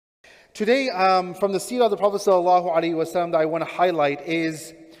Today, from the seerah of the Prophet ﷺ that I want to highlight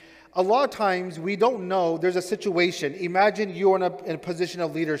is, a lot of times we don't know, there's a situation. Imagine you're in a position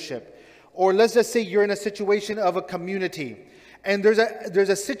of leadership. Or let's just say you're in a situation of a community. And there's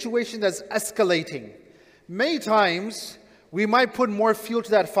a situation that's escalating. Many times, we might put more fuel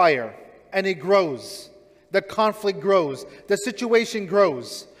to that fire. And it grows. The conflict grows. The situation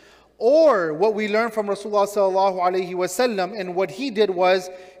grows. Or what we learn from Rasulullah ﷺ, and what he did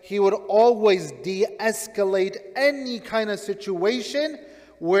was, he would always de-escalate any kind of situation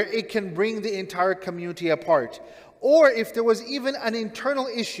where it can bring the entire community apart. Or if there was even an internal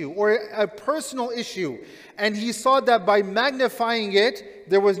issue or a personal issue, and he saw that by magnifying it,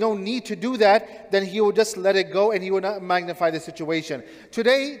 there was no need to do that, then he would just let it go and he would not magnify the situation.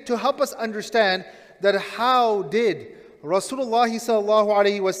 Today, to help us understand that how did Rasulullah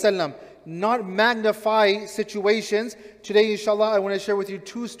ﷺ not magnify situations, today inshallah I want to share with you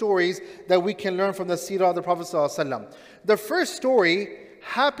two stories that we can learn from the seerah of the Prophet ﷺ. The first story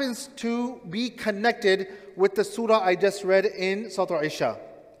happens to be connected with the surah I just read in Surah Isha.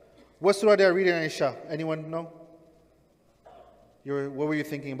 What surah did I read in Isha? Anyone know? What were you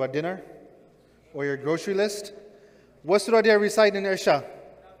thinking about, dinner? Or your grocery list? What surah did I recite in Isha?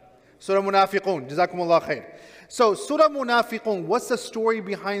 Surah Munafiqun. Jazakumullah khair. So Surah Munafiqun, what's the story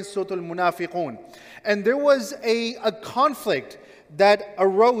behind Surah Al-Munafiqun? And there was a conflict that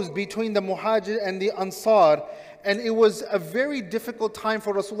arose between the Muhajir and the Ansar, and it was a very difficult time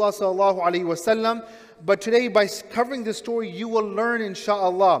for Rasulullah sallallahu alaihi wasallam. But today, by covering this story, you will learn,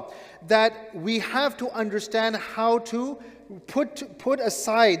 inshallah, that we have to understand how to put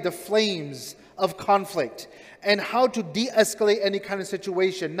aside the flames of conflict and how to de-escalate any kind of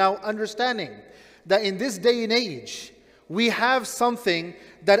situation. Now, understanding that in this day and age, we have something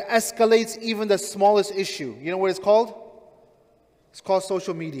that escalates even the smallest issue. You know what it's called? It's called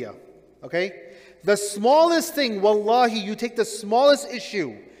social media. Okay? The smallest thing, wallahi, you take the smallest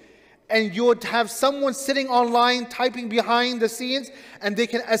issue and you would have someone sitting online typing behind the scenes and they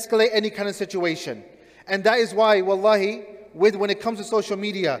can escalate any kind of situation. And that is why, wallahi, when it comes to social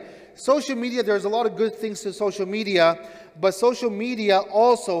media, there's a lot of good things to social media, but social media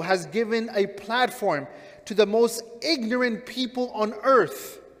also has given a platform to the most ignorant people on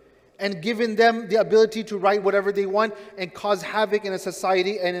earth and given them the ability to write whatever they want and cause havoc in a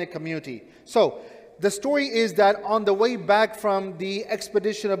society and in a community. So, the story is that on the way back from the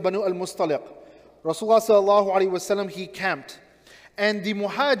expedition of Banu al-Mustaliq, Rasulullah sallallahu alaihi wasallam, he camped. And the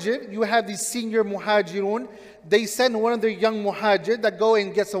Muhajir, you have these senior Muhajirun, they send one of their young Muhajir that go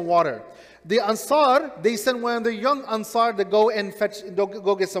and get some water. The Ansar, they send one of their young Ansar to go and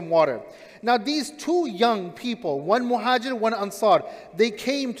go get some water. Now these two young people, one Muhajir, one Ansar, they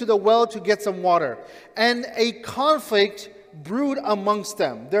came to the well to get some water. And a conflict brewed amongst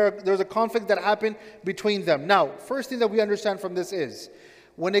them. There's a conflict that happened between them. Now, first thing that we understand from this is,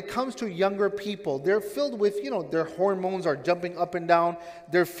 when it comes to younger people, they're filled with, their hormones are jumping up and down.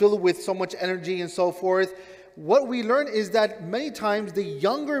 They're filled with so much energy and so forth. What we learn is that many times the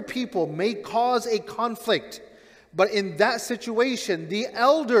younger people may cause a conflict. But in that situation, the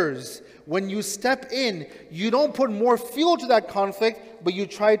elders, when you step in, you don't put more fuel to that conflict, but you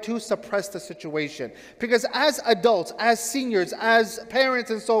try to suppress the situation. Because as adults, as seniors, as parents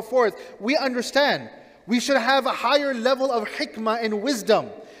and so forth, we understand we should have a higher level of hikmah and wisdom.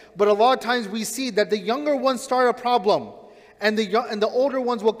 But a lot of times we see that the younger ones start a problem, and the older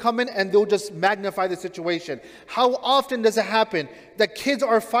ones will come in and they'll just magnify the situation. How often does it happen that kids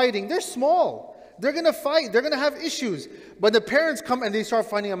are fighting? They're small. They're going to fight. They're going to have issues. But the parents come and they start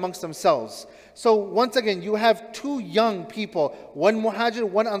fighting amongst themselves. So once again, you have two young people, one Muhajir,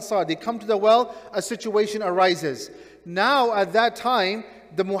 one Ansar. They come to the well, a situation arises. Now at that time,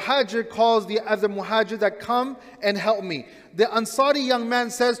 the Muhajir calls the other Muhajir that come and help me. The Ansari young man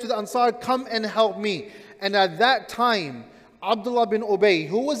says to the Ansar, come and help me. And at that time, Abdullah bin Ubay,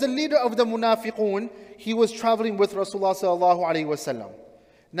 who was the leader of the Munafiqun, he was traveling with Rasulullah sallallahu alaihi wasallam.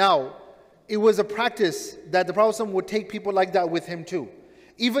 Now, it was a practice that the Prophet would take people like that with him too.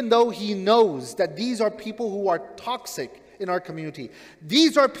 Even though he knows that these are people who are toxic in our community.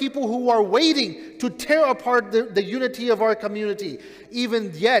 These are people who are waiting to tear apart the unity of our community.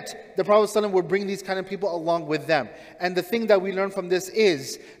 Even yet, the Prophet ﷺ would bring these kind of people along with them. And the thing that we learn from this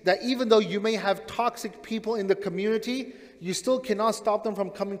is that even though you may have toxic people in the community, you still cannot stop them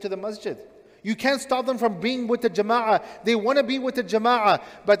from coming to the masjid. You can't stop them from being with the jama'ah. They want to be with the jama'ah,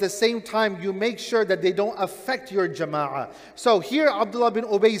 but at the same time, you make sure that they don't affect your jama'ah. So here, Abdullah bin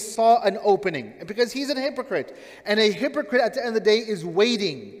Ubay saw an opening, because he's a hypocrite. And a hypocrite at the end of the day is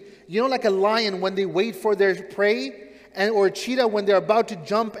waiting. You know, like a lion when they wait for their prey, or a cheetah, when they're about to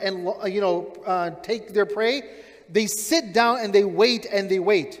jump and take their prey, they sit down and they wait and they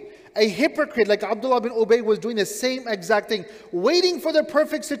wait. A hypocrite like Abdullah bin Ubay was doing the same exact thing, waiting for the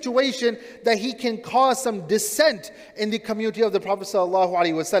perfect situation that he can cause some dissent in the community of the Prophet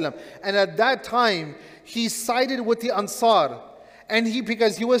ﷺ. And at that time, he sided with the Ansar. And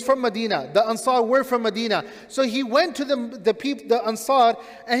because he was from Medina, the Ansar were from Medina. So he went to the Ansar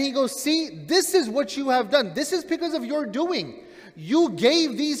and he goes, see, this is what you have done. This is because of your doing. You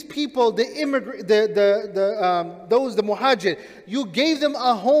gave these people, the muhajir, you gave them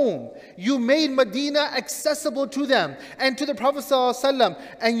a home. You made Medina accessible to them and to the Prophet ﷺ.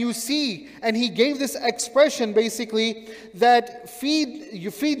 And you see, and he gave this expression basically that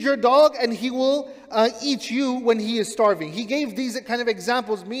you feed your dog and he will eat you when he is starving. He gave these kind of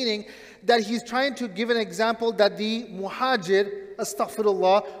examples, meaning that he's trying to give an example that the muhajir,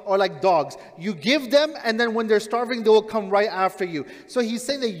 astaghfirullah, are like dogs. You give them and then when they're starving, they will come right after you. So he's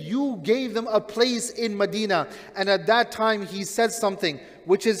saying that you gave them a place in Medina. And at that time, he said something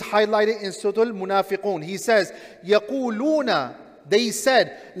which is highlighted in Surah Al-Munafiqun. He says, يَقُولُونَ, they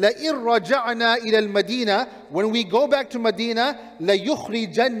said, لَإِن رَجَعْنَا إِلَى الْمَدِينَةِ, when we go back to Medina,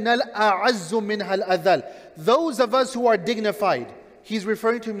 لَيُخْرِجَنَّ الْأَعَزُّ مِنْهَا الْأَذَلِ, those of us who are dignified, he's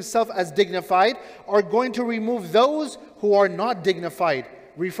referring to himself as dignified, are going to remove those who are not dignified.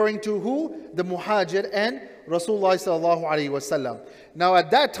 Referring to who? The Muhajir and Rasulullah sallallahu alaihi wasallam. Now at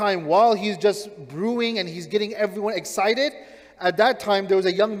that time, while he's just brewing and he's getting everyone excited, at that time there was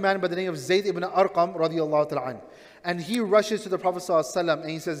a young man by the name of Zayd ibn Arqam radiallahu ta'ala anhu. And he rushes to the Prophet sallallahu alaihi wasallam and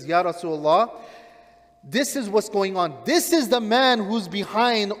he says, Ya Rasulullah, this is what's going on. This is the man who's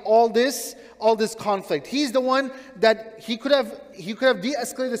behind all this conflict. He's the one that he could have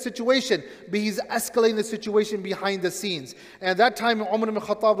de-escalated the situation, but he's escalating the situation behind the scenes. And at that time, Umar ibn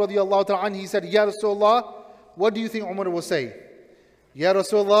Khattab radiallahu ta'ala, he said, Ya Rasulullah, what do you think Umar will say? Ya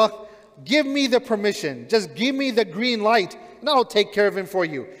Rasulullah, give me the permission. Just give me the green light and I'll take care of him for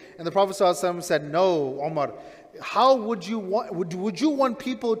you. And the Prophet ﷺ said, no, Umar, how would you want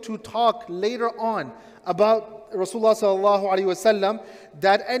people to talk later on about Rasulullah sallallahu alaihi wasallam,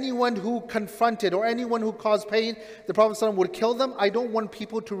 that anyone who confronted or anyone who caused pain, the Prophet ﷺ would kill them? I don't want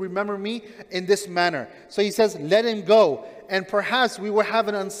people to remember me in this manner. So he says, let him go. And perhaps we will have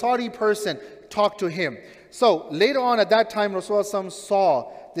an Ansari person talk to him. So later on at that time, Rasulullah ﷺ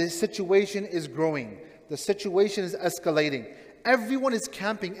saw the situation is growing. The situation is escalating. Everyone is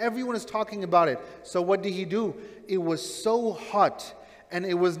camping. Everyone is talking about it. So what did he do? It was so hot. And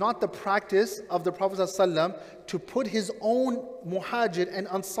it was not the practice of the Prophet ﷺ to put his own muhajir and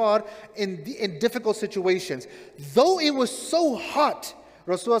ansar in difficult situations. Though it was so hot,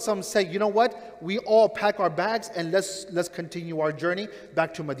 Rasulullah said, you know what? We all pack our bags and let's continue our journey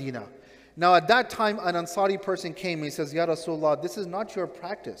back to Medina. Now at that time, an Ansari person came and he says, Ya Rasulullah, this is not your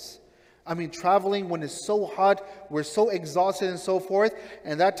practice. I mean, traveling when it's so hot, we're so exhausted and so forth.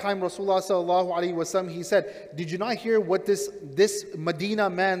 And that time, Rasulullah sallallahu alaihi wasallam, he said, did you not hear what this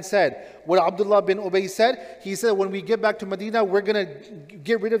Medina man said? What Abdullah bin Ubay said? He said, when we get back to Medina, we're going to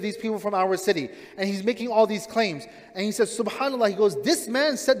get rid of these people from our city. And he's making all these claims. And he says, subhanAllah, he goes, this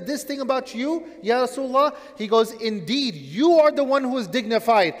man said this thing about you, Ya Rasulullah? He goes, indeed, you are the one who is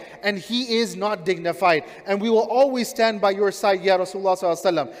dignified, and he is not dignified. And we will always stand by your side, Ya Rasulullah sallallahu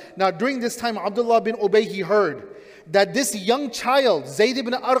alaihi wasallam. Now, during this time, Abdullah bin Ubay, he heard that this young child, Zayd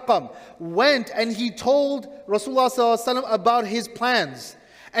ibn Arqam, went and he told Rasulullah sallallahu alaihi wasallam about his plans.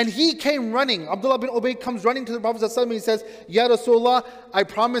 And he came running. Abdullah bin Ubay comes running to the Prophet ﷺ and he says, Ya Rasulullah, I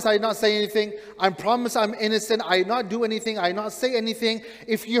promise I did not say anything. I promise I'm innocent. I did not do anything. I did not say anything.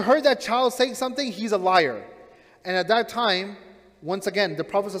 If you heard that child saying something, he's a liar. And at that time, once again, the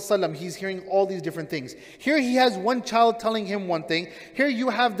Prophet ﷺ, he's hearing all these different things. Here he has one child telling him one thing. Here you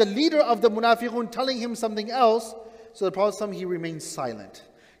have the leader of the munafiqun telling him something else. So the Prophet ﷺ, he remains silent.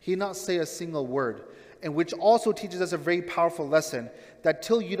 He did not say a single word. And which also teaches us a very powerful lesson, that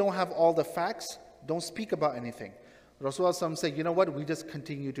till you don't have all the facts, don't speak about anything. Rasulullah said, you know what, we just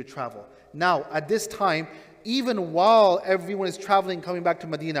continue to travel. Now, at this time, even while everyone is traveling, coming back to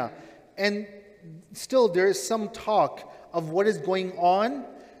Medina, and still there is some talk of what is going on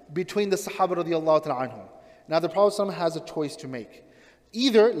between the Sahaba radiallahu ta'ala anhum. Now the Prophet has a choice to make.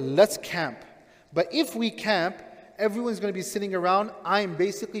 Either let's camp, but if we camp, everyone's going to be sitting around. I'm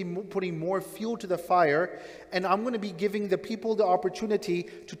basically putting more fuel to the fire, and I'm going to be giving the people the opportunity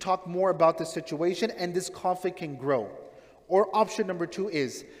to talk more about the situation, and this conflict can grow. Or option number two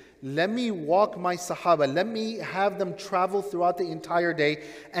is, let me walk my Sahaba, let me have them travel throughout the entire day,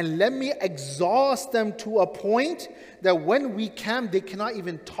 and let me exhaust them to a point that when we camp, they cannot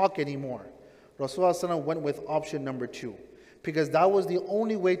even talk anymore. Rasulullah went with option number 2, because that was the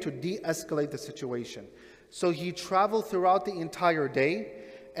only way to de-escalate the situation. So he traveled throughout the entire day,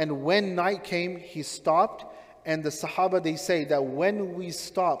 and when night came, he stopped. And the Sahaba, they say that when we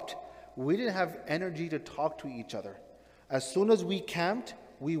stopped, we didn't have energy to talk to each other. As soon as we camped,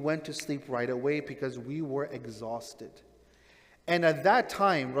 we went to sleep right away because we were exhausted. And at that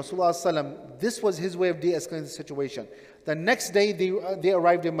time, Rasulullah, this was his way of de-escalating the situation. The next day, they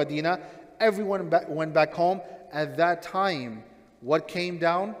arrived in Medina. Everyone went back home. At that time, what came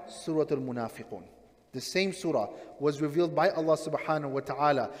down? Surah Al-Munafiqun. The same surah was revealed by Allah subhanahu wa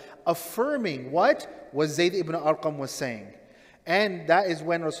ta'ala, affirming what was Zayd ibn Arqam was saying. And that is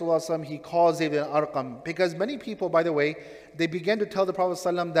when Rasulullah he calls Zayd ibn Arqam. Because many people, by the way, they began to tell the Prophet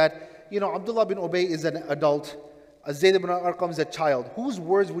that, Abdullah bin Ubay is an adult, Zayd ibn Arqam is a child. Whose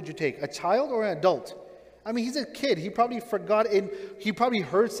words would you take? A child or an adult? I mean, he's a kid. He probably forgot he probably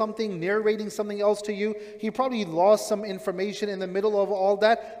heard something, narrating something else to you. He probably lost some information in the middle of all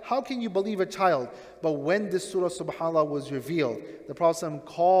that. How can you believe a child? But when this surah, subhanAllah, was revealed, the Prophet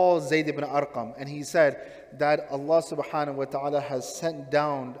called Zayd ibn Arqam, and he said that Allah subhanahu wa ta'ala has sent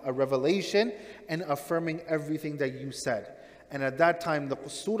down a revelation and affirming everything that you said. And at that time, the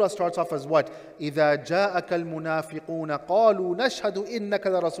surah starts off as what? إِذَا جَاءَكَ الْمُنَافِقُونَ قَالُوا نَشْهَدُ إِنَّكَ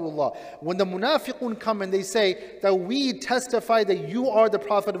لَرَسُولُ اللَّهِ. When the munafiqun come and they say that we testify that you are the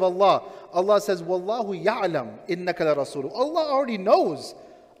Prophet of Allah, Allah says, وَاللَّهُ يَعْلَمْ إِنَّكَ لَرَسُولُ. Allah already knows.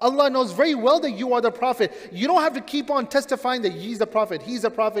 Allah knows very well that you are the Prophet. You don't have to keep on testifying that He's the Prophet. He's a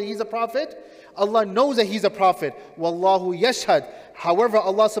Prophet. He's a Prophet. Allah knows that He's a Prophet. Wallahu yashhad. However,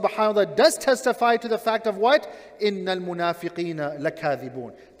 Allah subhanahu wa ta'ala does testify to the fact of what? Innal munafiqina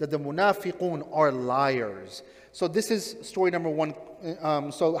lakathibun. That the munafiqun are liars. So this is story number 1.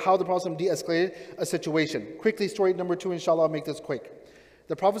 So how the Prophet de-escalated a situation. Quickly, story number 2, inshallah, I'll make this quick.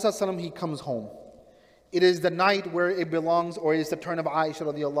 The Prophet ﷺ, he comes home. It is the night where it belongs, or it is the turn of Aisha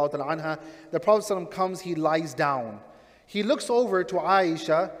radiallahu ta'ala anha. The Prophet ﷺ comes, he lies down. He looks over to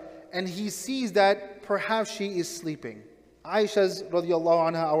Aisha, and he sees that perhaps she is sleeping. Aisha's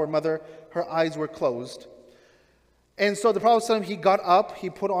radiallahu anha, our mother, her eyes were closed. And so the Prophet ﷺ, he got up, he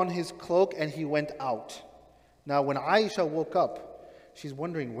put on his cloak, and he went out. Now when Aisha woke up, she's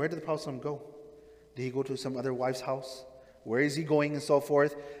wondering, where did the Prophet ﷺ go? Did he go to some other wife's house? Where is he going, and so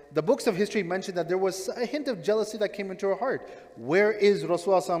forth? The books of history mention that there was a hint of jealousy that came into her heart. Where is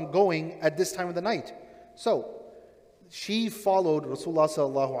Rasulullah going at this time of the night? So she followed Rasulullah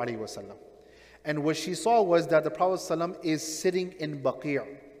sallallahu alaihi wasallam. And what she saw was that the Prophet ﷺ is sitting in Baqi'.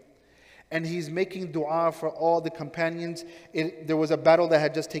 And he's making dua for all the companions. There was a battle that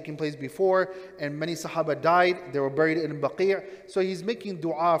had just taken place before, and many Sahaba died. They were buried in Baqi'. So he's making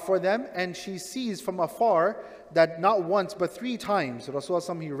dua for them, and she sees from afar that not once but 3 times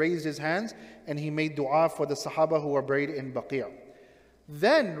Rasulullah he raised his hands and he made dua for the Sahaba who were buried in Baqi'.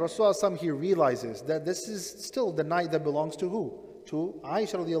 Then Rasulullah he realizes that this is still the night that belongs to who? To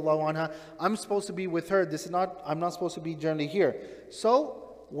Aisha radiallahu anha. I'm supposed to be with her. I'm not supposed to be generally here.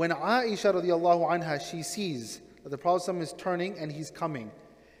 So when Aisha radiallahu anha, she sees that the Prophet is turning and he's coming.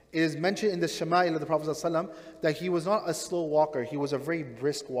 It is mentioned in the Shama'il of the Prophet that he was not a slow walker. He was a very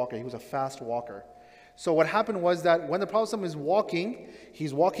brisk walker. He was a fast walker. So what happened was that when the Prophet is walking,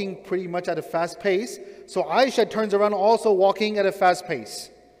 he's walking pretty much at a fast pace. So Aisha turns around also walking at a fast pace.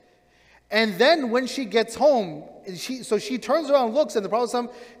 And then when she gets home, she turns around, looks, and the Prophet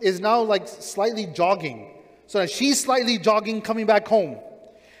is now like slightly jogging. So she's slightly jogging, coming back home.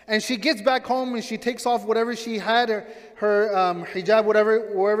 And she gets back home and she takes off whatever she had, her hijab,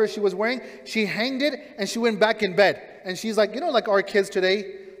 wherever she was wearing. She hanged it and she went back in bed. And she's like, like our kids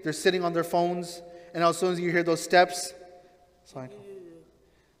today, they're sitting on their phones. And as soon as you hear those steps, it's like,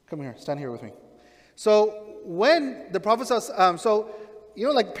 come here, stand here with me. So when the Prophet,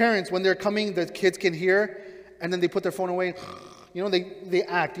 like parents, when they're coming, the kids can hear, and then they put their phone away, they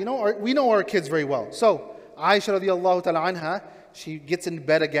act. We know our kids very well. So Aisha radiallahu ta'ala anha, she gets in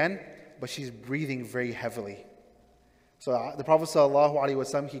bed again, but she's breathing very heavily. So the Prophet sallallahu alaihi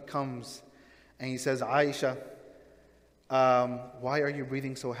wasallam, he comes and he says, Aisha, why are you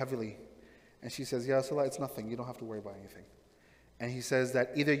breathing so heavily? And she says, Ya Rasulullah, it's nothing. You don't have to worry about anything. And he says that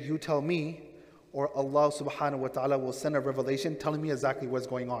either you tell me or Allah subhanahu wa ta'ala will send a revelation telling me exactly what's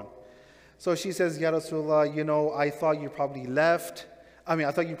going on. So she says, Ya Rasulullah, I thought you probably left.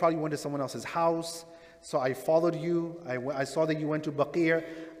 I thought you probably went to someone else's house. So I followed you. I saw that you went to Baqi'.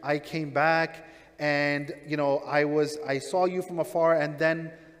 I came back and, I saw you from afar, and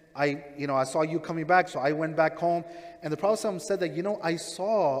then I saw you coming back. So I went back home. And the Prophet said that, I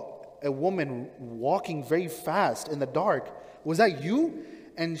saw a woman walking very fast in the dark. Was that you?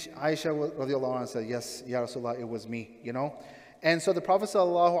 And Aisha radiallahu anha said, yes, Ya Rasulullah, it was me, you know. And so the Prophet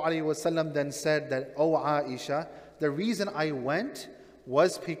sallallahu alaihi wasallam then said that, oh Aisha, the reason I went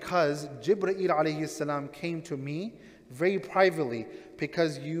was because Jibreel alayhi salam came to me very privately,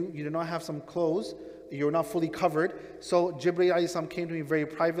 because you did not have some clothes, you're not fully covered. So Jibreel alayhi salam came to me very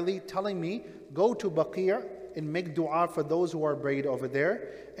privately, telling me, go to Baqir and make dua for those who are buried over there.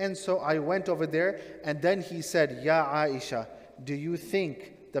 And so I went over there, and then he said, Ya Aisha, do you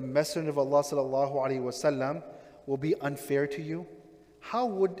think the Messenger of Allah sallallahu alaihi wasallam will be unfair to you? How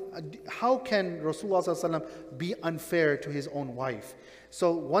can Rasulullah sallallahu alaihi wasallam be unfair to his own wife?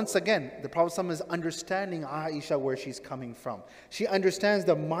 So once again, the Prophet ﷺ is understanding Aisha where she's coming from. She understands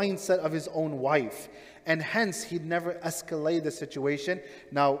the mindset of his own wife, and hence he'd never escalate the situation.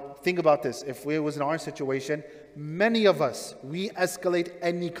 Now think about this: if it was in our situation, many of us, we escalate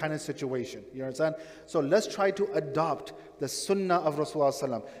any kind of situation. You understand? So let's try to adopt the sunnah of Rasulullah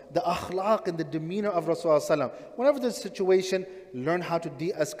ﷺ, the akhlaq and the demeanor of Rasulullah ﷺ. Whenever there's a situation, learn how to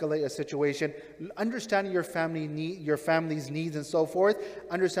de-escalate a situation. Understand your family's needs and so forth.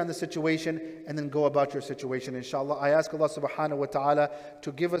 Understand the situation, and then go about your situation, inshallah. I ask Allah subhanahu wa ta'ala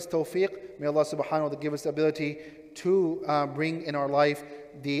to give us tawfiq. May Allah subhanahu wa ta'ala give us the ability to bring in our life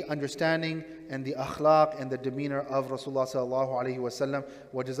the understanding and the akhlaq and the demeanor of Rasulullah sallallahu alayhi wa sallam.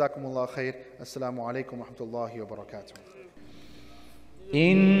 Wa jazakumullah khair. Assalamu alaikum wa rahmatullahi wa barakatuh.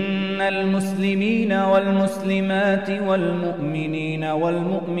 إن المسلمين والمسلمات والمؤمنين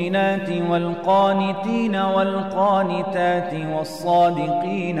والمؤمنات والقانتين والقانتات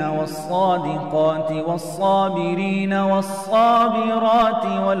والصادقين والصادقات والصابرين والصابرات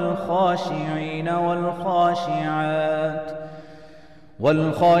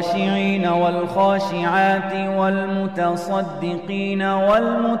والخاشعين والخاشعات والمتصدقين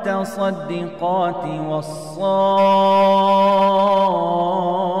والمتصدقات والصائمين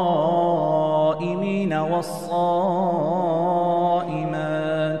والصائمات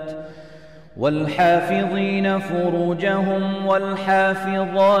والحافظين فروجهم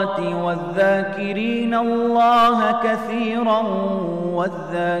والحافظات والذاكرين الله كثيرا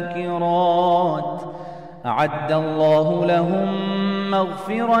والذاكرات أعد الله لهم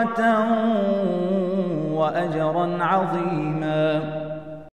مغفرة وأجرا عظيما.